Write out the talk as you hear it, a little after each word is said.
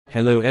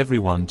Hello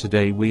everyone,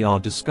 today we are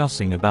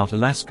discussing about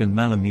Alaskan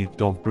Malamute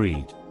dog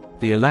breed.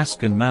 The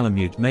Alaskan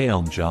Malamute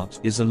Malamute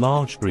is a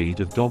large breed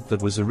of dog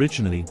that was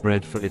originally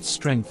bred for its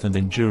strength and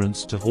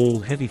endurance to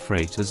haul heavy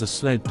freight as a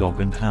sled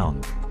dog and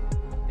hound.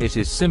 It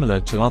is similar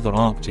to other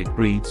Arctic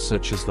breeds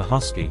such as the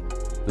Husky,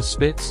 the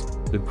Spitz,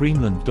 the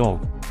Greenland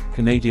dog,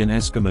 Canadian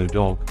Eskimo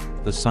dog,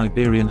 the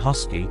Siberian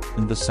Husky,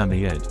 and the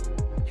Samoyed.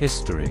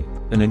 History: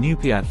 an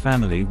Inupiat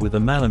family with a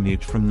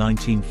Malamute from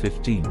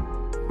 1915.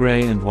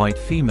 Gray and white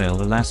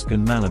female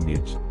Alaskan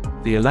Malamute.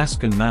 The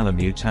Alaskan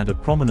Malamute had a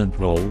prominent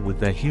role with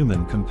their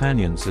human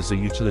companions as a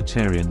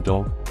utilitarian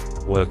dog,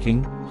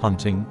 working,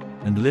 hunting,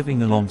 and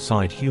living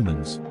alongside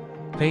humans.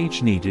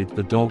 Page needed.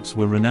 The dogs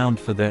were renowned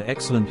for their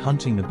excellent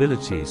hunting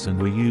abilities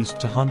and were used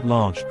to hunt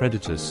large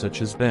predators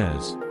such as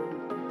bears.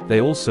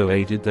 They also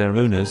aided their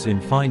owners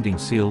in finding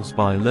seals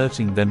by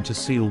alerting them to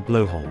seal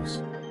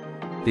blowholes.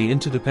 The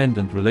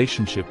interdependent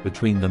relationship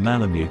between the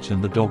Malamute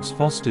and the dogs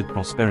fostered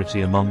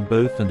prosperity among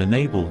both and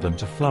enabled them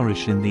to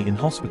flourish in the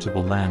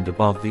inhospitable land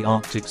above the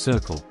Arctic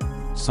Circle.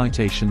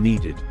 Citation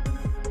needed.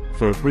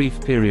 For a brief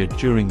period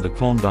during the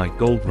Klondike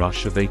Gold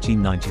Rush of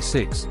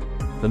 1896,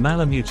 the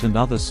Malamute and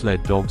other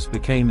sled dogs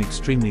became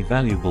extremely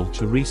valuable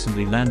to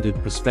recently landed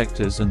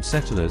prospectors and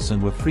settlers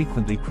and were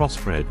frequently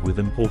crossbred with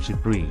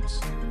imported breeds.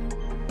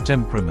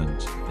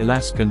 Temperament: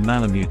 Alaskan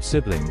Malamute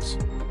siblings,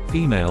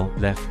 female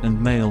left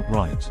and male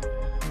right.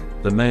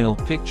 The male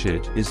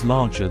pictured is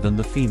larger than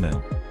the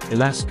female.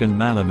 Alaskan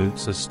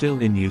Malamutes are still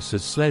in use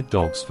as sled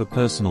dogs for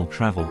personal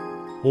travel,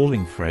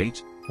 hauling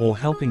freight, or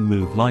helping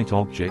move light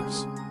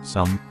objects.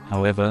 Some,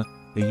 however,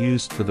 are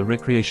used for the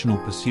recreational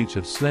pursuit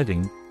of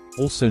sledding,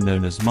 also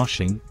known as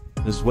mushing,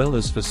 as well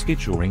as for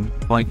skidjoring,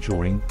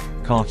 bikejoring,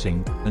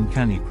 karting, and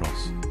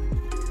canicross.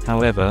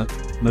 However,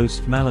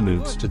 most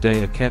Malamutes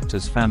today are kept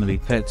as family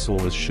pets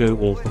or as show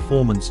or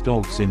performance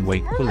dogs in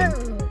weight pulling,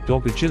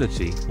 dog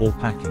agility, or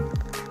packing.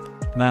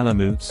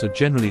 Malamutes are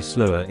generally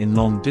slower in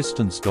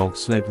long-distance dog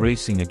sled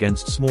racing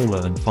against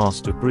smaller and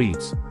faster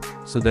breeds,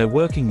 so their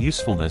working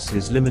usefulness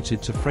is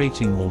limited to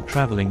freighting or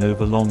traveling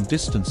over long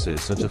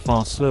distances at a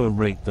far slower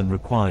rate than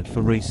required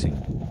for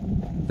racing.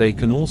 They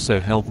can also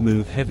help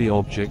move heavy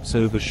objects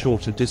over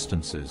shorter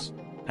distances.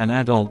 An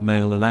adult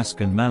male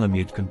Alaskan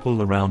Malamute can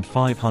pull around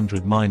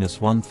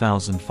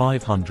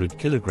 500–1,500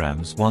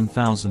 kilograms,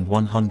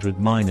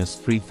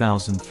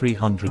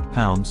 1,100–3,300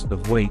 pounds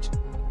of weight,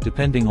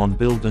 depending on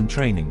build and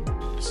training.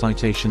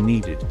 Citation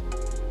needed.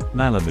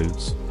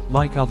 Malamutes,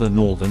 like other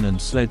northern and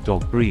sled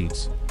dog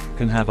breeds,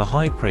 can have a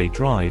high prey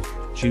drive,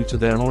 due to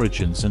their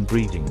origins and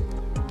breeding.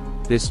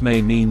 This may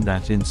mean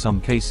that in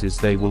some cases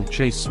they will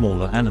chase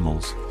smaller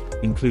animals,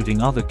 including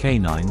other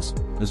canines,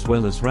 as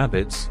well as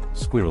rabbits,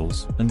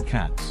 squirrels, and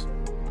cats.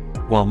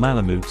 While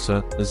Malamutes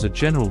are, as a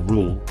general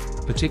rule,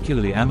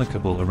 particularly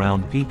amicable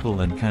around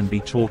people and can be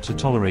taught to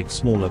tolerate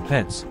smaller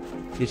pets,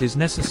 it is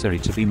necessary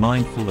to be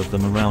mindful of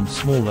them around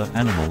smaller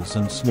animals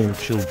and small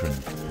children.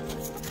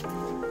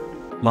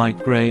 Light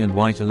gray and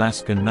white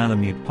Alaskan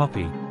Malamute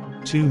puppy,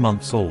 2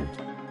 months old.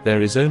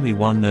 There is only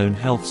one known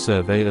health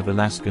survey of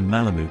Alaskan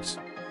Malamutes,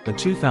 a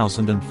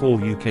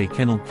 2004 UK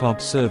Kennel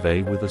Club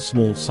survey with a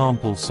small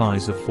sample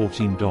size of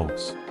 14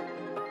 dogs.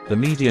 The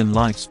median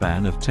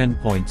lifespan of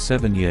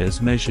 10.7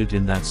 years measured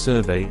in that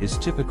survey is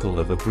typical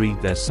of a breed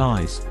their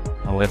size.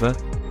 However,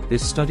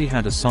 this study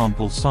had a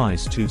sample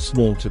size too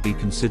small to be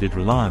considered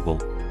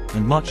reliable,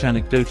 and much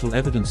anecdotal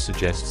evidence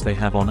suggests they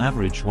have on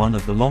average one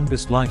of the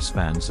longest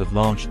lifespans of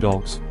large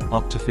dogs,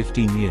 up to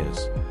 15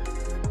 years.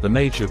 The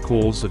major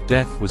cause of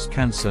death was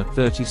cancer,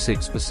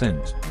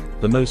 36%.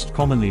 The most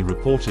commonly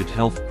reported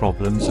health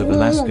problems of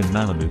Alaskan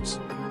Malamutes,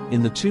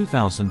 in the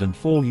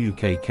 2004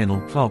 UK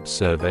Kennel Club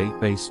survey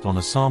based on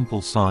a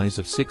sample size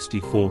of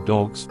 64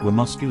 dogs, were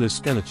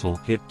musculoskeletal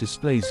hip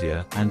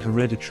dysplasia and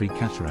hereditary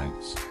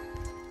cataracts.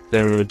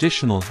 There are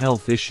additional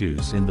health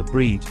issues in the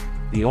breed,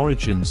 the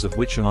origins of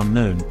which are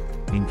unknown,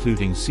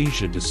 including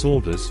seizure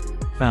disorders,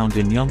 found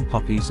in young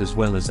puppies as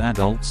well as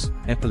adults,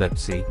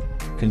 epilepsy,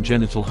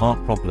 congenital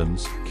heart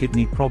problems,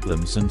 kidney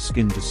problems and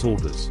skin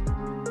disorders.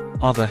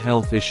 Other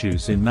health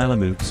issues in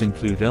Malamutes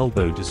include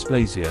elbow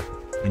dysplasia,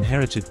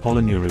 inherited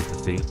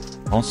polyneuropathy,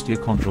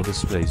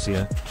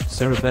 osteochondrodysplasia,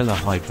 cerebellar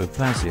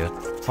hypoplasia,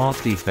 heart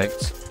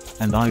defects,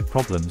 and eye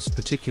problems,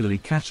 particularly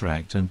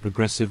cataract and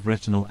progressive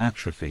retinal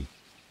atrophy.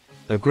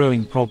 A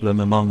growing problem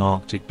among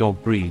Arctic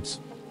dog breeds,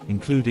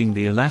 including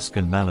the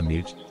Alaskan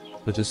Malamute,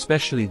 but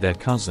especially their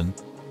cousin,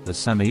 the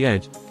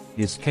Samoyed,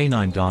 is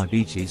canine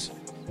diabetes,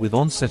 with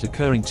onset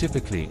occurring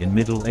typically in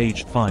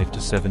middle-aged 5 to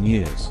 7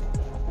 years.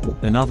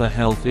 Another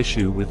health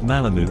issue with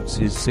Malamutes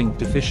is zinc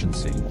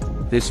deficiency.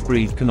 This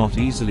breed cannot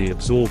easily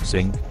absorb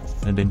zinc,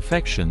 and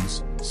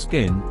infections,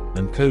 skin,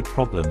 and coat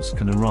problems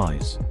can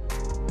arise.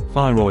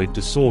 Thyroid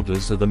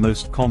disorders are the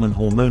most common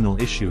hormonal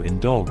issue in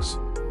dogs,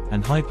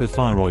 and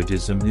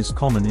hypothyroidism is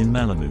common in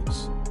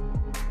Malamutes.